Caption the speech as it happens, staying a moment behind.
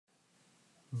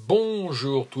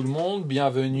Bonjour tout le monde,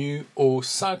 bienvenue au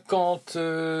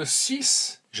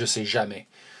 56, je sais jamais,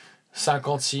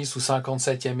 56 ou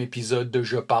 57e épisode de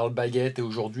Je parle baguette et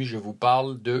aujourd'hui je vous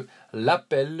parle de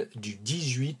l'appel du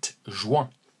 18 juin.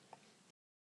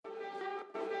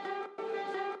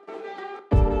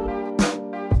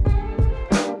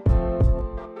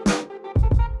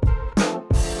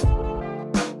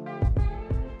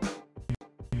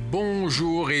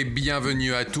 Bonjour et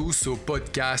bienvenue à tous au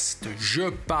podcast Je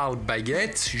parle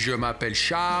baguette. Je m'appelle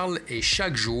Charles et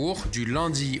chaque jour, du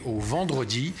lundi au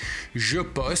vendredi, je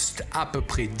poste à peu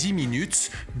près 10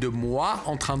 minutes de moi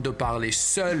en train de parler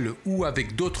seul ou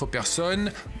avec d'autres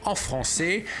personnes en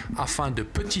français afin de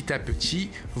petit à petit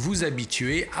vous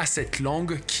habituer à cette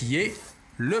langue qui est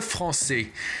le français.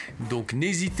 Donc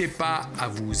n'hésitez pas à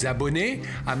vous abonner,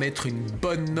 à mettre une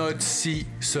bonne note si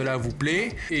cela vous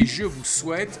plaît et je vous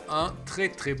souhaite un très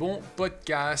très bon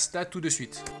podcast. À tout de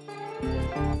suite.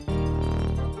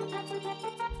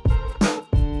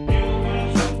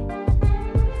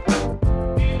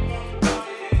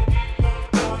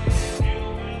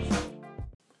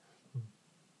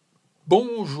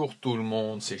 Bonjour tout le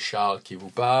monde, c'est Charles qui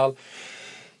vous parle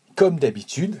comme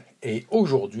d'habitude et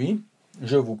aujourd'hui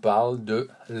je vous parle de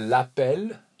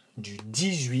l'appel du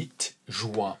 18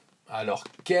 juin. Alors,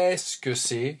 qu'est-ce que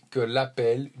c'est que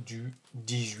l'appel du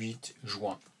 18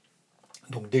 juin?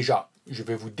 Donc déjà, je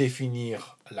vais vous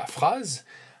définir la phrase.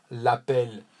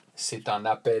 L'appel, c'est un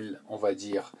appel, on va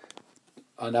dire,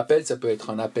 un appel, ça peut être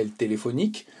un appel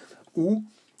téléphonique ou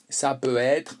ça peut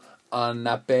être un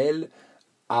appel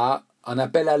à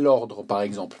l'ordre, par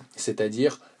exemple.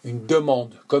 C'est-à-dire une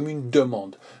demande, comme une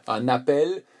demande. Un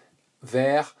appel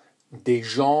vers des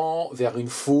gens, vers une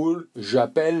foule.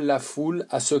 J'appelle la foule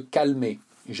à se calmer.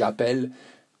 J'appelle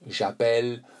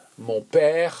mon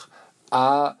père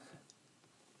à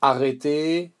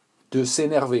arrêter de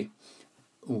s'énerver.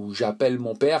 Ou j'appelle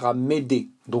mon père à m'aider.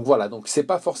 Donc voilà, donc c'est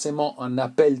pas forcément un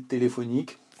appel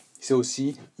téléphonique, c'est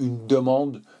aussi une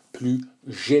demande plus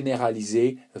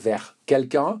généralisée vers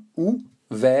quelqu'un ou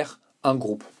vers un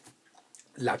groupe.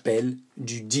 L'appel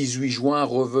du 18 juin,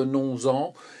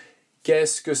 revenons-en.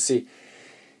 Qu'est-ce que c'est?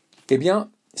 Eh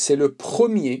bien, c'est le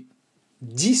premier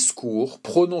discours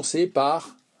prononcé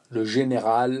par le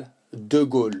général de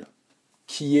Gaulle.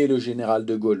 Qui est le général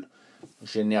de Gaulle?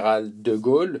 Général de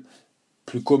Gaulle,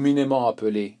 plus communément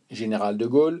appelé général de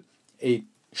Gaulle, est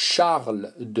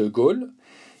Charles de Gaulle.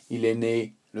 Il est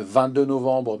né le 22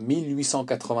 novembre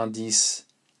 1890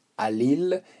 à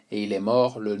Lille et il est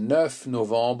mort le 9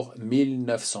 novembre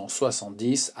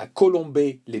 1970 à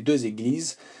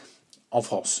Colombey-les-Deux-Églises, en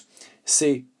France.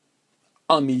 C'est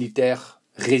un militaire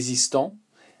résistant,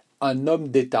 un homme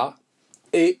d'État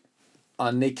et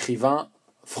un écrivain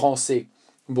français.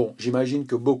 Bon, j'imagine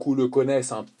que beaucoup le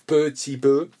connaissent un petit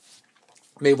peu,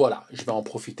 mais voilà, je vais en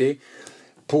profiter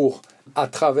pour, à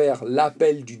travers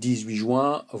l'appel du 18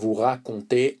 juin, vous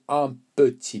raconter un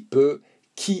petit peu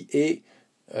qui est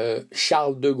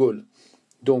Charles de Gaulle.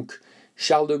 Donc,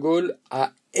 Charles de Gaulle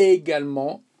a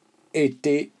également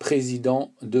été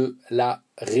président de la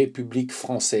République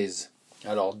française.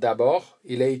 Alors d'abord,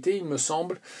 il a été, il a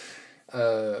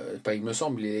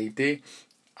été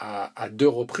à deux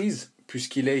reprises,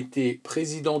 puisqu'il a été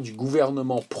président du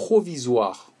gouvernement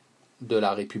provisoire de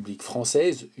la République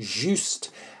française,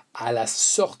 juste à la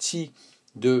sortie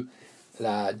de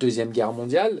la Deuxième Guerre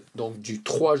mondiale, donc du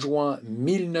 3 juin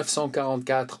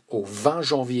 1944 au 20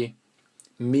 janvier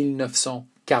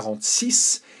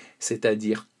 1946,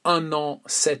 c'est-à-dire 1 an,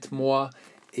 7 mois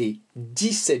et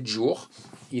 17 jours,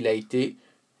 il a été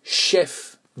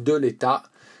chef de l'État,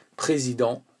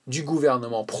 président du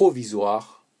gouvernement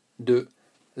provisoire de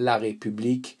la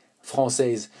République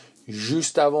française.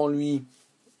 Juste avant lui,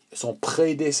 son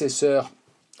prédécesseur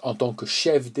en tant que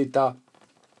chef d'État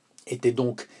était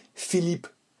donc Philippe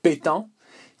Pétain,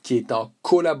 qui est un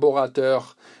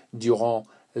collaborateur durant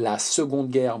la Seconde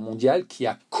Guerre mondiale, qui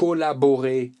a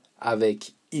collaboré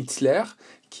avec Hitler,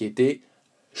 qui était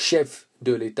chef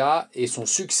de l'État, et son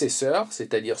successeur,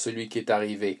 c'est-à-dire celui qui est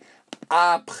arrivé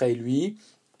après lui,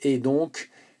 est donc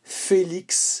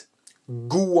Félix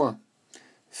Gouin.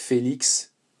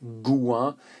 Félix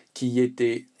Gouin, qui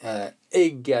était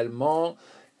également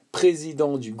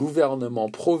président du gouvernement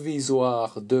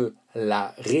provisoire de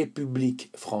la République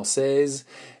française,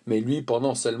 mais lui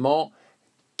pendant seulement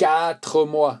 4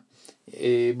 mois.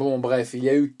 Et bon, bref, il y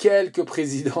a eu quelques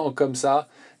présidents comme ça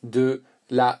du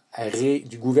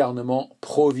gouvernement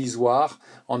provisoire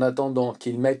en attendant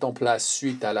qu'ils mettent en place,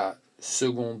 suite à la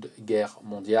Seconde Guerre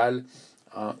mondiale,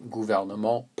 un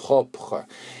gouvernement propre.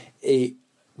 Et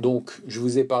donc, je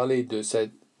vous ai parlé de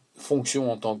cette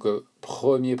fonction en tant que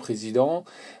premier président,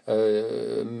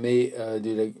 du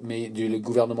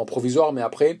gouvernement provisoire, mais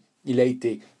après, il a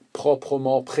été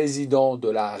proprement président de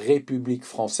la République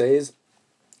française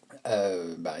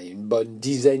une bonne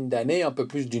dizaine d'années, un peu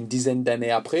plus d'une dizaine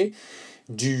d'années après,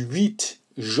 du 8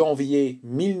 janvier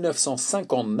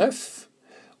 1959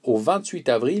 au 28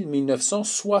 avril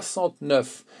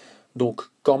 1969. Donc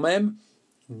quand même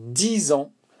 10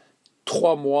 ans,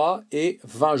 3 mois et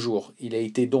 20 jours. Il a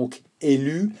été donc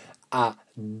élu à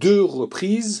 2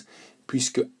 reprises,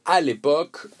 puisque à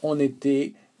l'époque, on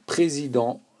était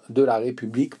président de la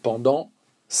République pendant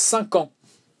 5 ans.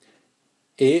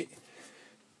 Et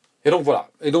donc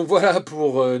voilà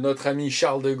pour notre ami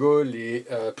Charles de Gaulle, et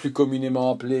plus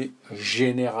communément appelé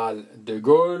Général de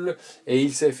Gaulle. Et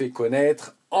il s'est fait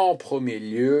connaître en premier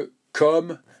lieu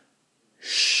comme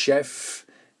chef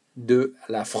de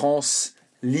la France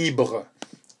libre.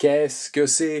 Qu'est-ce que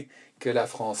c'est que la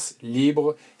France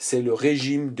libre? C'est le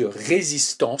régime de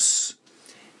résistance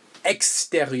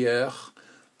extérieure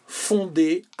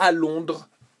fondé à Londres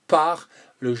par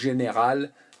le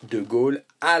général de Gaulle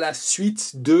à la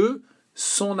suite de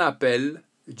son appel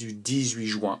du 18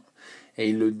 juin.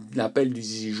 Et l'appel du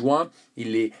 18 juin,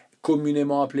 il est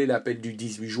communément appelé l'appel du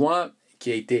 18 juin,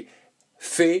 qui a été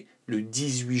fait le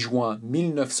 18 juin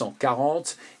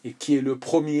 1940 et qui est le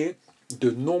premier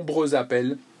de nombreux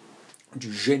appels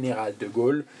du général de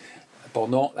Gaulle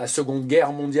pendant la Seconde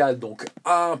Guerre mondiale. Donc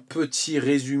un petit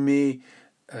résumé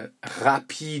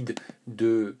rapide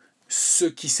de ce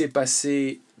qui s'est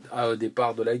passé au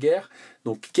départ de la guerre.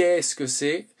 Donc qu'est-ce que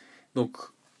c'est? Donc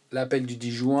l'appel du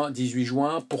 18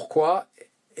 juin, pourquoi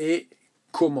et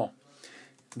comment?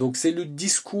 Donc c'est le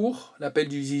discours, l'appel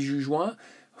du 18 juin,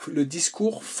 le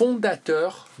discours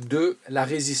fondateur de la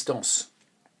résistance.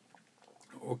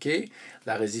 Ok,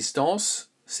 la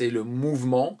résistance, c'est le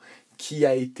mouvement qui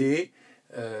a été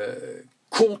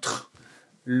contre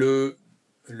la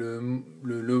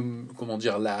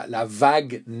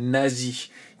vague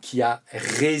nazie, qui a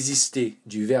résisté,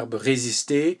 du verbe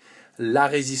résister, la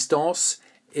résistance,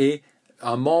 et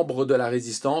un membre de la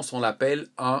résistance, on l'appelle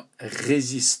un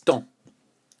résistant.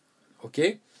 Ok ?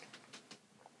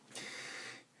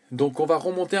 Donc on va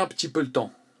remonter un petit peu le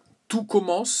temps. Tout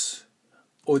commence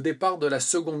au départ de la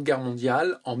Seconde Guerre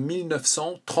mondiale en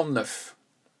 1939.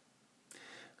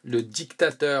 Le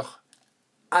dictateur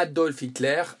Adolf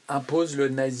Hitler impose le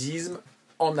nazisme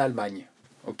en Allemagne,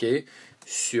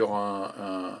 sur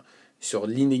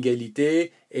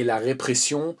l'inégalité et la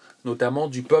répression, notamment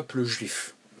du peuple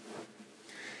juif.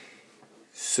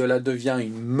 Cela devient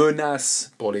une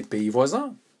menace pour les pays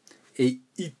voisins, et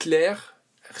Hitler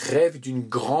rêve d'une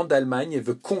grande Allemagne et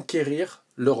veut conquérir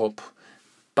l'Europe,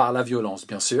 par la violence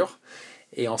bien sûr.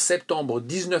 Et en septembre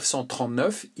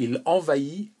 1939, il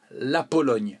envahit la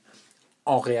Pologne.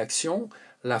 En réaction,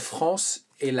 la France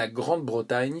et la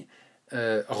Grande-Bretagne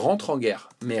rentrent en guerre.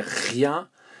 Mais rien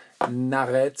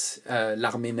n'arrête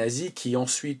l'armée nazie, qui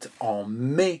ensuite, en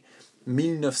mai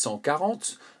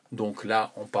 1940, donc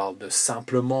là on parle de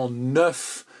simplement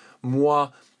 9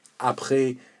 mois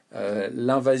après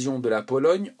l'invasion de la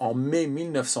Pologne, en mai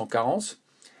 1940,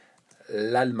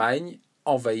 l'Allemagne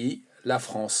envahit la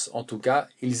France. En tout cas,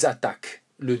 ils attaquent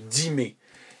le 10 mai.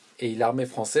 Et l'armée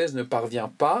française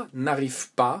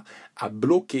n'arrive pas à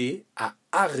bloquer, à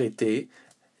arrêter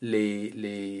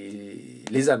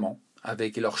les Allemands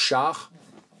avec leurs chars.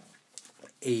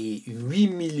 Et 8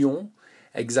 millions,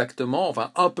 exactement,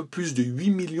 enfin un peu plus de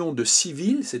 8 millions de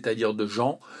civils, c'est-à-dire de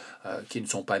gens qui ne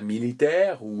sont pas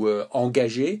militaires ou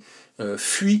engagés,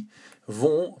 fuient,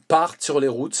 partent sur les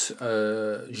routes,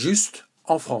 juste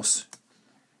en France.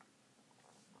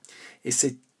 Et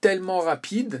c'est tellement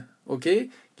rapide,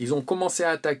 qu'ils ont commencé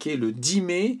à attaquer le 10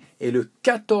 mai, et le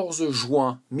 14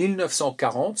 juin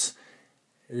 1940,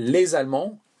 les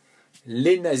Allemands,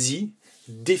 les nazis,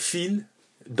 défilent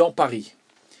dans Paris.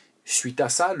 Suite à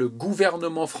ça, le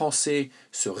gouvernement français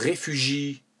se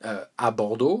réfugie à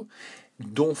Bordeaux,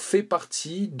 dont fait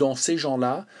partie, dans ces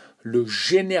gens-là, le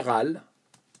général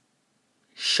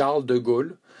Charles de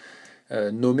Gaulle,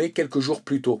 nommé quelques jours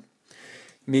plus tôt.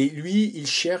 Mais lui, il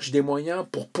cherche des moyens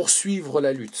pour poursuivre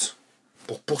la lutte,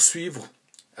 pour poursuivre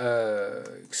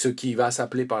ce qui va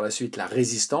s'appeler par la suite la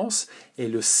résistance. Et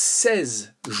le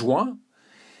 16 juin,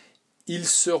 il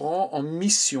se rend en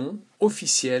mission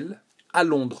officielle à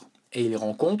Londres. Et il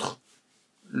rencontre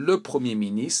le Premier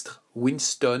ministre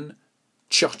Winston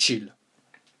Churchill.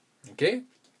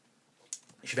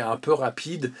 Je vais un peu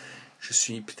rapide, je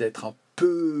suis peut-être un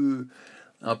peu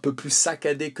plus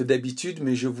saccadé que d'habitude,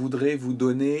 mais je voudrais vous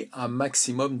donner un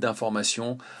maximum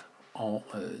d'informations en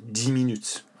 10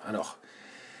 minutes. Alors,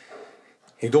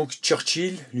 Et donc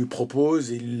Churchill lui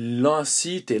propose et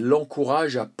l'incite et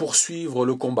l'encourage à poursuivre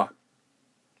le combat.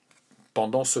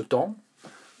 Pendant ce temps,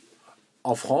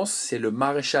 en France, c'est le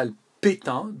maréchal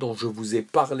Pétain, dont je vous ai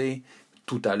parlé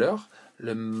tout à l'heure,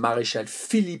 le maréchal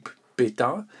Philippe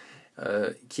Pétain,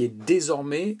 qui est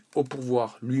désormais au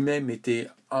pouvoir. Lui-même était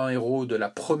un héros de la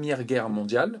Première Guerre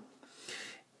mondiale.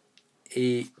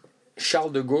 Et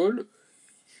Charles de Gaulle,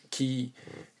 qui,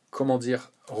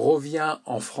 revient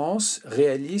en France,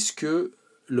 réalise que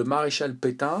le maréchal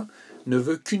Pétain ne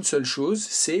veut qu'une seule chose,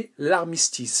 c'est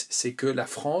l'armistice. C'est que la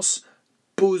France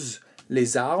pose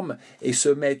les armes et se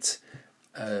mette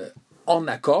en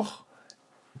accord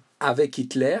avec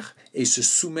Hitler et se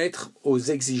soumettre aux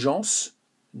exigences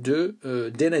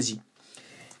des nazis.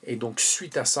 Et donc,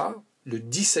 suite à ça, le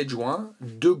 17 juin,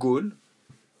 De Gaulle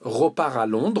repart à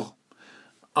Londres.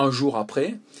 Un jour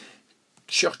après,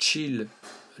 Churchill,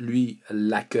 lui,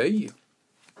 l'accueille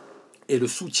et le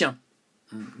soutient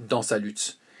dans sa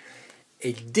lutte.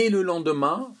 Et dès le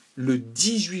lendemain, le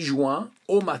 18 juin,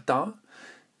 au matin,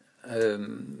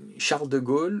 Charles de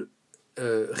Gaulle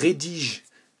rédige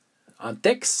un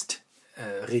texte,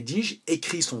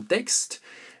 écrit son texte,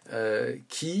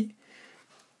 qui,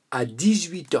 à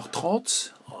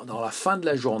 18h30, dans la fin de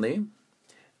la journée,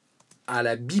 à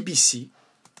la BBC,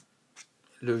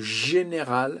 le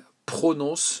général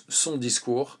prononce son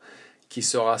discours qui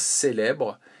sera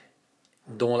célèbre,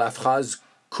 dont la phrase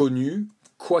connue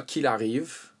 « Quoi qu'il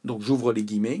arrive », donc j'ouvre les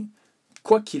guillemets, «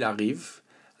 Quoi qu'il arrive,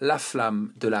 la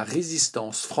flamme de la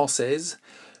résistance française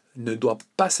ne doit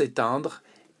pas s'éteindre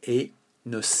et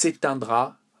ne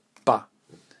s'éteindra pas ».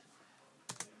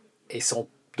 Et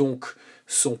donc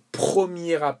son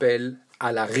premier appel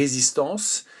à la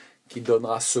résistance, qui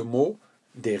donnera ce mot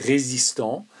des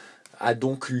résistants, a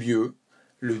donc lieu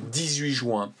le 18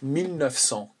 juin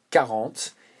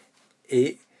 1940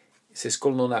 et c'est ce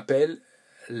qu'on appelle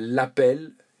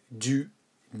l'appel du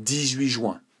 18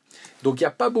 juin. Donc il n'y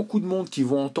a pas beaucoup de monde qui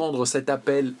vont entendre cet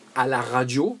appel à la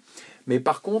radio, mais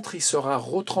par contre il sera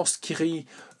retranscrit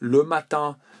le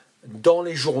matin dans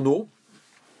les journaux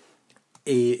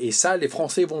et ça les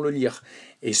Français vont le lire.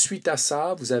 Et suite à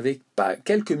ça, vous avez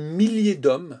quelques milliers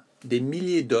d'hommes, des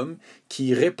milliers d'hommes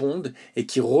qui répondent et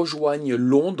qui rejoignent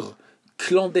Londres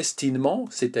clandestinement,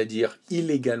 c'est-à-dire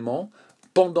illégalement,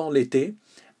 pendant l'été,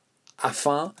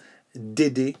 afin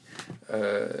d'aider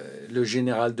le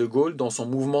général de Gaulle dans son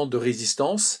mouvement de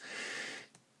résistance.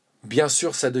 Bien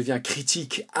sûr, ça devient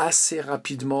critique assez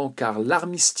rapidement car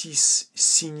l'armistice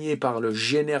signé par le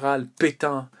général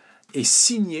Pétain est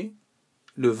signé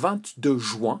le 22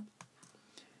 juin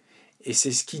et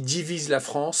c'est ce qui divise la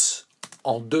France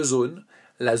en deux zones,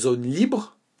 la zone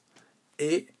libre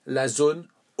et la zone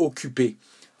occupée.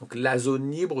 Donc la zone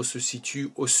libre se situe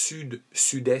au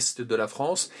sud-sud-est de la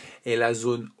France et la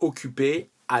zone occupée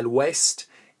à l'ouest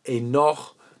et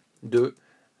nord de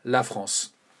la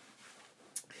France.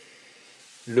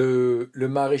 Le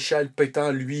maréchal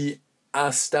Pétain, lui,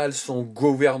 installe son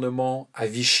gouvernement à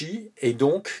Vichy et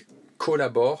donc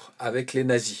collabore avec les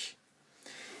nazis.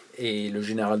 Et le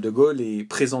général de Gaulle est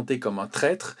présenté comme un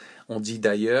traître. On dit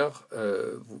d'ailleurs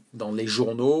dans les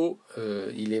journaux,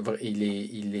 il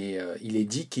est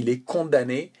dit qu'il est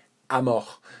condamné à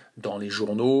mort. Dans les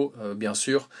journaux, bien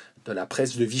sûr, de la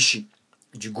presse de Vichy,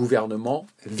 du gouvernement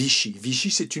Vichy. Vichy,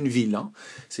 c'est une ville.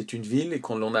 C'est une ville et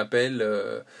qu'on l'on appelle,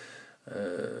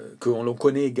 qu'on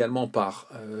connaît également par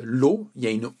l'eau. Il y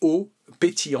a une eau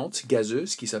pétillante,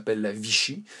 gazeuse, qui s'appelle la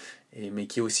Vichy, mais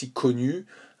qui est aussi connue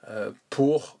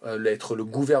pour être le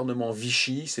gouvernement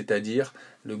Vichy, c'est-à-dire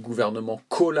le gouvernement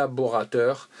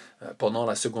collaborateur pendant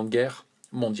la Seconde Guerre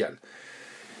mondiale.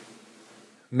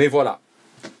 Mais voilà,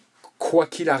 quoi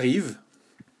qu'il arrive,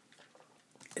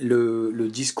 le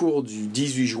discours du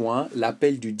 18 juin,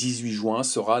 l'appel du 18 juin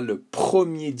sera le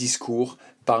premier discours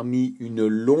parmi une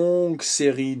longue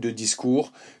série de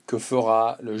discours que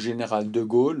fera le général de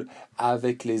Gaulle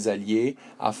avec les Alliés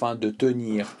afin de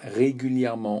tenir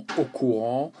régulièrement au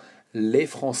courant les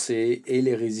Français et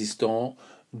les résistants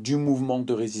du mouvement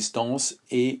de résistance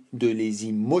et de les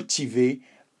y motiver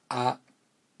à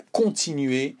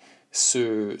continuer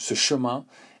ce chemin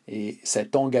et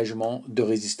cet engagement de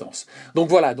résistance. Donc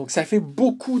voilà, donc ça fait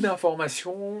beaucoup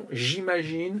d'informations,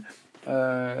 j'imagine,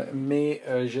 mais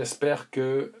j'espère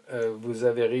que vous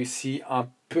avez réussi un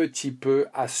petit peu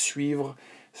à suivre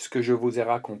ce que je vous ai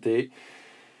raconté.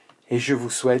 Et je vous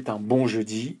souhaite un bon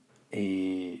jeudi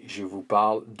et je vous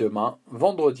parle demain,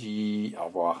 vendredi. Au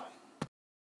revoir.